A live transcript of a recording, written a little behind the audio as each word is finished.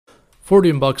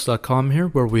40inbox.com here,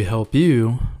 where we help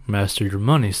you master your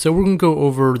money. So we're going to go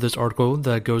over this article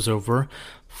that goes over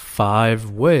 5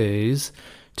 ways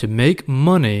to make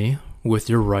money with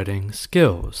your writing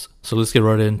skills. So let's get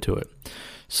right into it.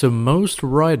 So most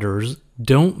writers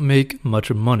don't make much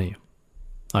money.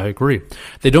 I agree.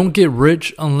 They don't get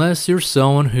rich unless you're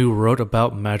someone who wrote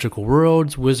about magical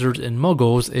worlds, wizards, and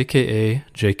muggles, aka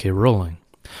J.K. Rowling.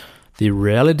 The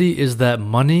reality is that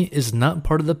money is not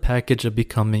part of the package of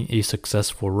becoming a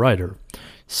successful writer.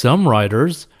 Some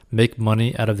writers make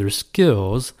money out of their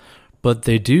skills, but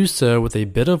they do so with a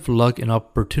bit of luck and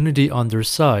opportunity on their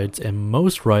sides, and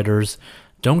most writers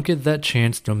don't get that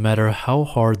chance no matter how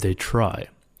hard they try.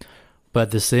 But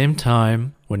at the same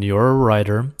time, when you're a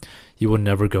writer, you will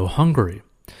never go hungry.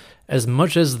 As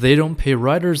much as they don't pay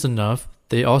writers enough,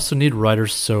 they also need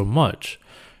writers so much.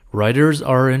 Writers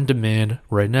are in demand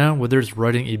right now, whether it's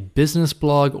writing a business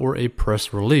blog or a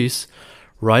press release.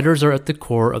 Writers are at the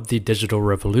core of the digital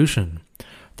revolution.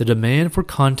 The demand for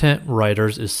content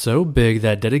writers is so big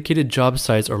that dedicated job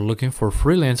sites are looking for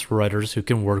freelance writers who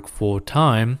can work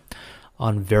full-time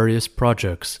on various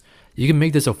projects. You can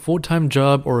make this a full-time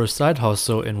job or a side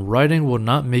hustle, and writing will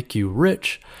not make you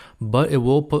rich, but it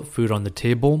will put food on the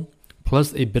table,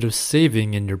 plus a bit of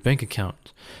saving in your bank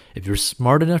account. If you're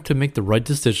smart enough to make the right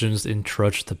decisions and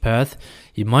trudge the path,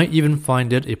 you might even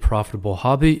find it a profitable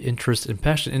hobby, interest, and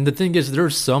passion. And the thing is, there are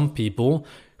some people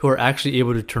who are actually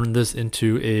able to turn this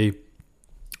into a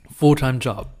full-time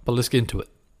job. But let's get into it.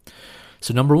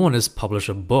 So number 1 is publish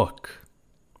a book.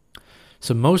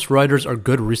 So most writers are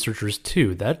good researchers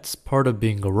too. That's part of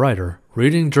being a writer.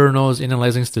 Reading journals,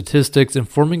 analyzing statistics, and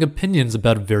forming opinions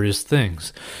about various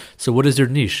things. So what is your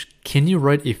niche? Can you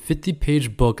write a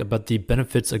 50-page book about the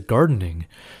benefits of gardening?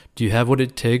 Do you have what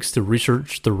it takes to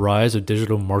research the rise of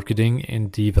digital marketing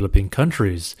in developing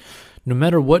countries? No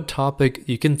matter what topic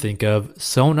you can think of,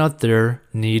 someone out there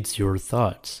needs your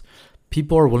thoughts.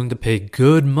 People are willing to pay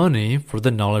good money for the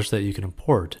knowledge that you can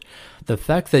import. The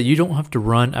fact that you don't have to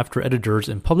run after editors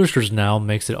and publishers now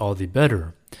makes it all the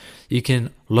better. You can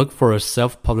look for a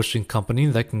self-publishing company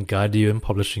that can guide you in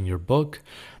publishing your book.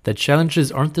 The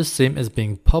challenges aren't the same as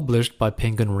being published by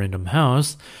Penguin Random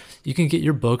House. You can get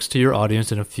your books to your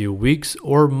audience in a few weeks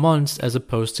or months as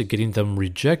opposed to getting them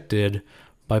rejected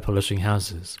by publishing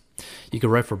houses. You can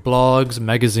write for blogs,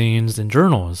 magazines, and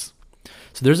journals.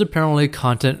 So there's apparently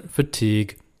content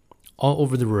fatigue all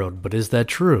over the world, but is that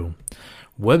true?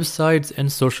 Websites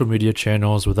and social media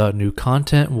channels without new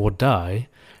content will die.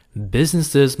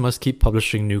 Businesses must keep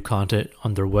publishing new content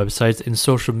on their websites and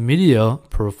social media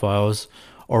profiles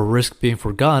or risk being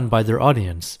forgotten by their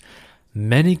audience.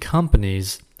 Many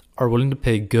companies are willing to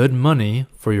pay good money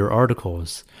for your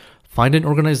articles. Find an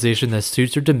organization that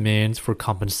suits your demands for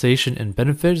compensation and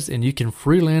benefits, and you can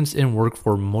freelance and work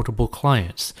for multiple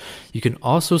clients. You can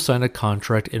also sign a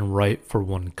contract and write for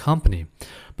one company.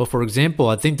 But for example,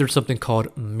 I think there's something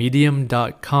called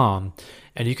medium.com,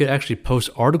 and you could actually post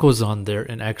articles on there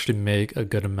and actually make a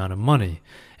good amount of money.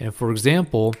 And for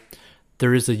example,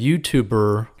 there is a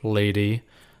YouTuber lady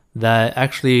that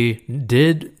actually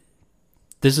did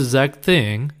this exact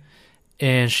thing,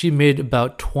 and she made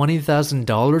about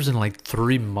 $20,000 in like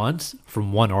 3 months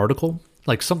from one article.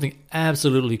 Like something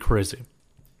absolutely crazy.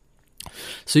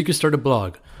 So you can start a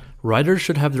blog. Writers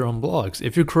should have their own blogs.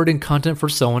 If you're creating content for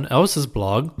someone else's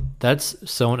blog, that's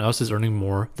someone else is earning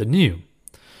more than you.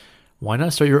 Why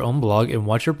not start your own blog and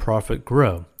watch your profit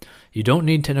grow? You don't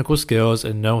need technical skills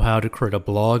and know how to create a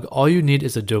blog. All you need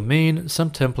is a domain, some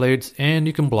templates, and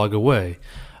you can blog away.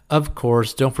 Of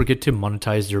course, don't forget to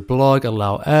monetize your blog,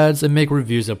 allow ads, and make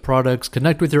reviews of products,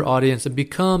 connect with your audience, and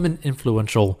become an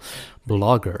influential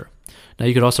blogger. Now,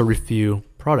 you could also review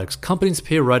products. Companies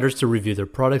pay writers to review their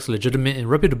products. Legitimate and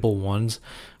reputable ones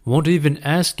won't even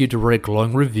ask you to write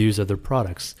glowing reviews of their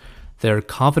products. They are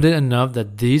confident enough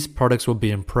that these products will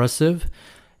be impressive,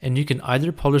 and you can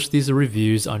either publish these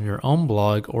reviews on your own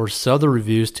blog or sell the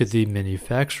reviews to the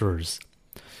manufacturers.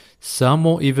 Some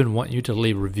will even want you to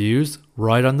leave reviews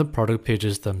right on the product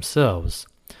pages themselves.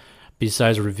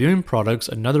 Besides reviewing products,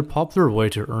 another popular way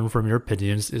to earn from your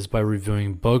opinions is by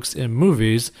reviewing books and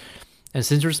movies. And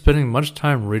since you're spending much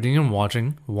time reading and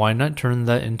watching, why not turn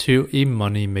that into a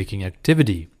money-making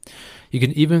activity? You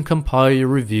can even compile your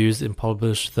reviews and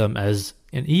publish them as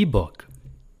an ebook.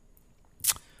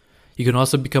 You can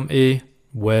also become a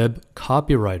web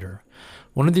copywriter.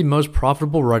 One of the most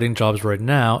profitable writing jobs right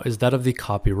now is that of the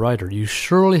copywriter. You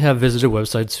surely have visited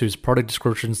websites whose product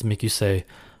descriptions make you say,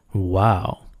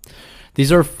 wow.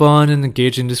 These are fun and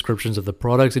engaging descriptions of the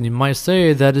products, and you might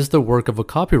say that is the work of a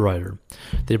copywriter.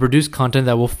 They produce content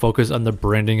that will focus on the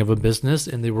branding of a business,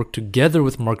 and they work together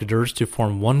with marketers to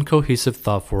form one cohesive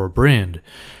thought for a brand.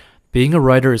 Being a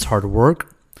writer is hard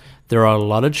work. There are a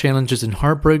lot of challenges and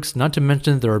heartbreaks, not to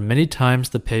mention there are many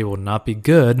times the pay will not be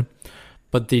good,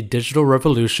 but the digital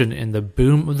revolution and the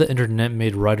boom of the internet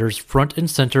made writers front and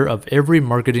center of every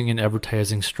marketing and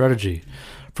advertising strategy.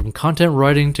 From content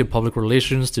writing to public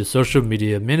relations to social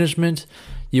media management,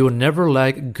 you will never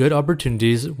lack good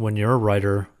opportunities when you're a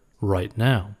writer right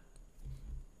now.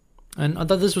 And I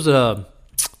thought this was a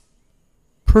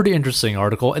pretty interesting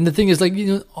article. And the thing is,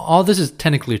 all this is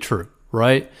technically true,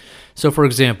 right? So, for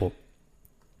example,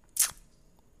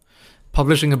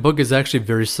 publishing a book is actually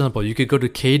very simple. You could go to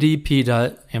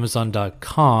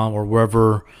kdp.amazon.com or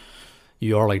wherever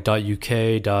you are, like .uk,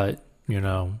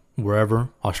 wherever,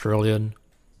 Australian,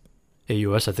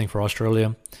 AUS, I think for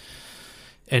Australia.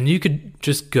 And you could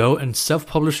just go and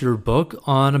self-publish your book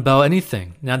on about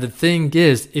anything. Now, the thing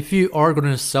is, if you are going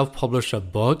to self-publish a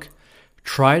book,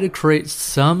 try to create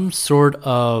some sort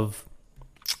of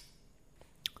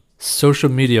social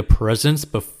media presence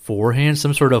beforehand,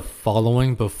 some sort of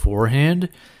following beforehand,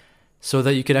 so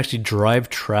that you could actually drive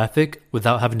traffic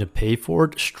without having to pay for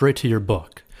it straight to your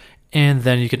book. And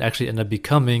then you can actually end up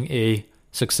becoming a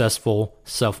successful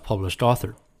self-published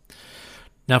author.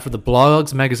 Now for the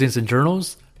blogs, magazines, and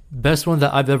journals, best one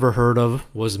that I've ever heard of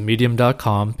was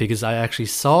Medium.com, because I actually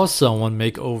saw someone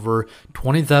make over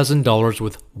 $20,000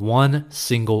 with one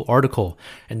single article.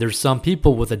 And there's some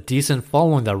people with a decent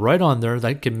following that write on there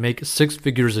that can make 6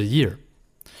 figures a year.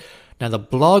 Now the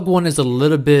blog one is a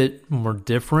little bit more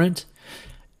different.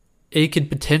 It could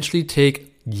potentially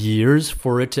take years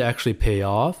for it to actually pay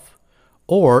off,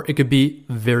 or it could be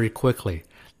very quickly.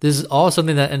 This is all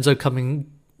something that ends up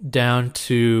coming down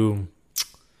to,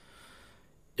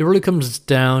 it really comes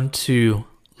down to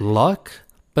luck,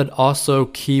 but also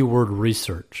keyword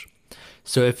research.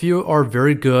 So if you are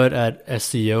very good at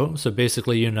SEO, so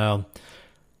basically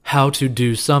how to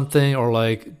do something,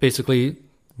 or basically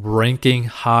ranking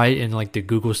high in the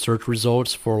Google search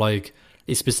results for a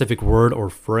specific word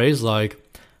or phrase,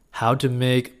 like how to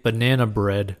make banana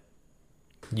bread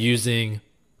using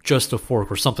just a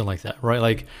fork or something like that,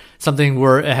 right? Something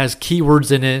where it has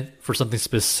keywords in it for something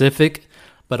specific,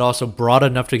 but also broad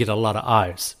enough to get a lot of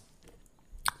eyes,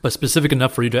 but specific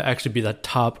enough for you to actually be the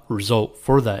top result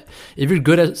for that. If you're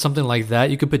good at something like that,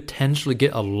 you could potentially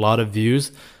get a lot of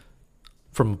views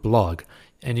from a blog,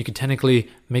 and you could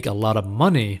technically make a lot of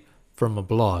money from a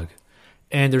blog.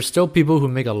 And there's still people who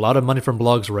make a lot of money from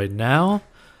blogs right now,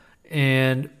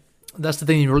 and that's the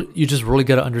thing you just really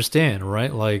got to understand,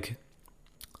 right?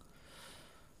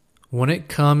 When it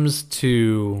comes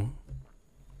to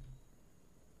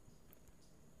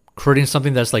creating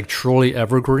something that's truly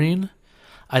evergreen,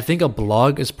 I think a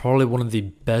blog is probably one of the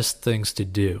best things to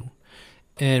do.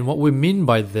 And what we mean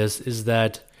by this is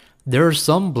that there are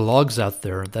some blogs out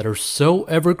there that are so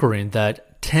evergreen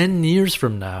that 10 years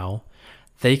from now,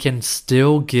 they can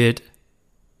still get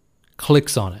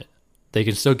clicks on it. They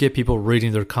can still get people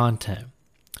reading their content,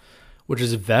 which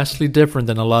is vastly different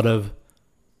than a lot of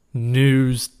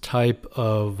news type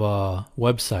of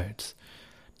websites.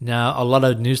 Now, a lot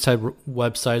of news type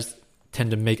websites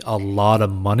tend to make a lot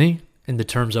of money in the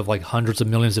terms of hundreds of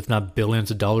millions, if not billions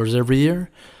of dollars every year.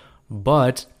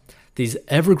 But these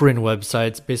evergreen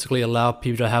websites basically allow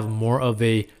people to have more of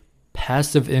a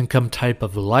passive income type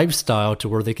of lifestyle, to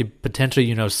where they could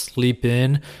potentially, sleep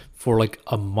in for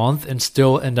a month and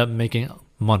still end up making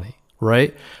money,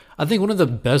 right? I think one of the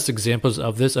best examples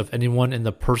of this, of anyone in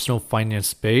the personal finance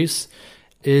space,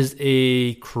 is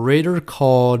a creator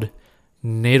called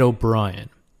Nate O'Brien,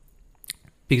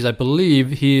 because I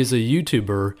believe he is a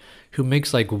YouTuber who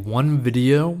makes one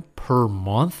video per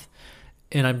month,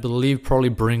 and I believe probably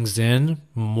brings in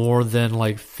more than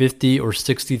 $50,000 or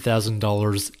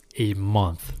 $60,000 a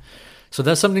month. So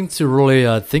that's something to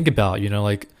really think about.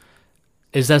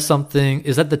 Is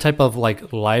that the type of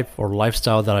life or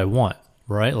lifestyle that I want?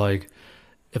 Right?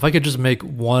 If I could just make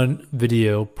one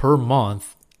video per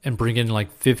month and bring in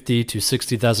 $50,000 to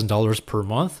 $60,000 per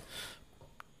month,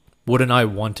 wouldn't I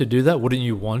want to do that? Wouldn't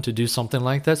you want to do something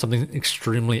like that? Something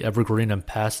extremely evergreen and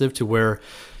passive, to where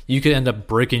you could end up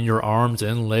breaking your arms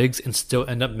and legs and still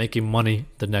end up making money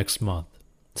the next month.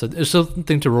 So it's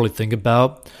something to really think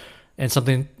about, and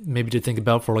something maybe to think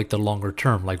about for the longer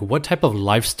term. What type of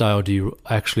lifestyle do you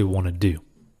actually want to do?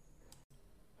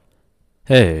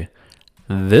 Hey,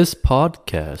 this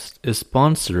podcast is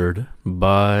sponsored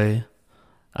by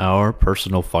our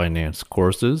personal finance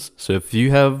courses. So if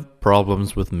you have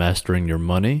problems with mastering your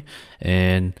money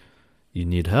and you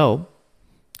need help,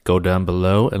 go down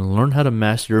below and learn how to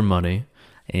master your money.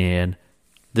 And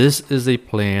this is a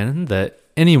plan that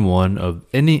anyone of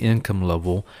any income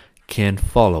level can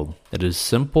follow. It is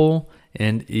simple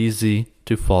and easy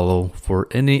to follow for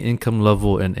any income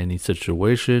level in any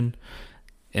situation,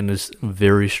 and is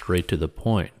very straight to the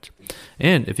point.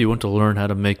 And if you want to learn how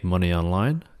to make money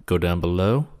online, go down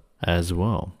below as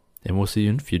well. And we'll see you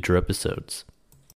in future episodes.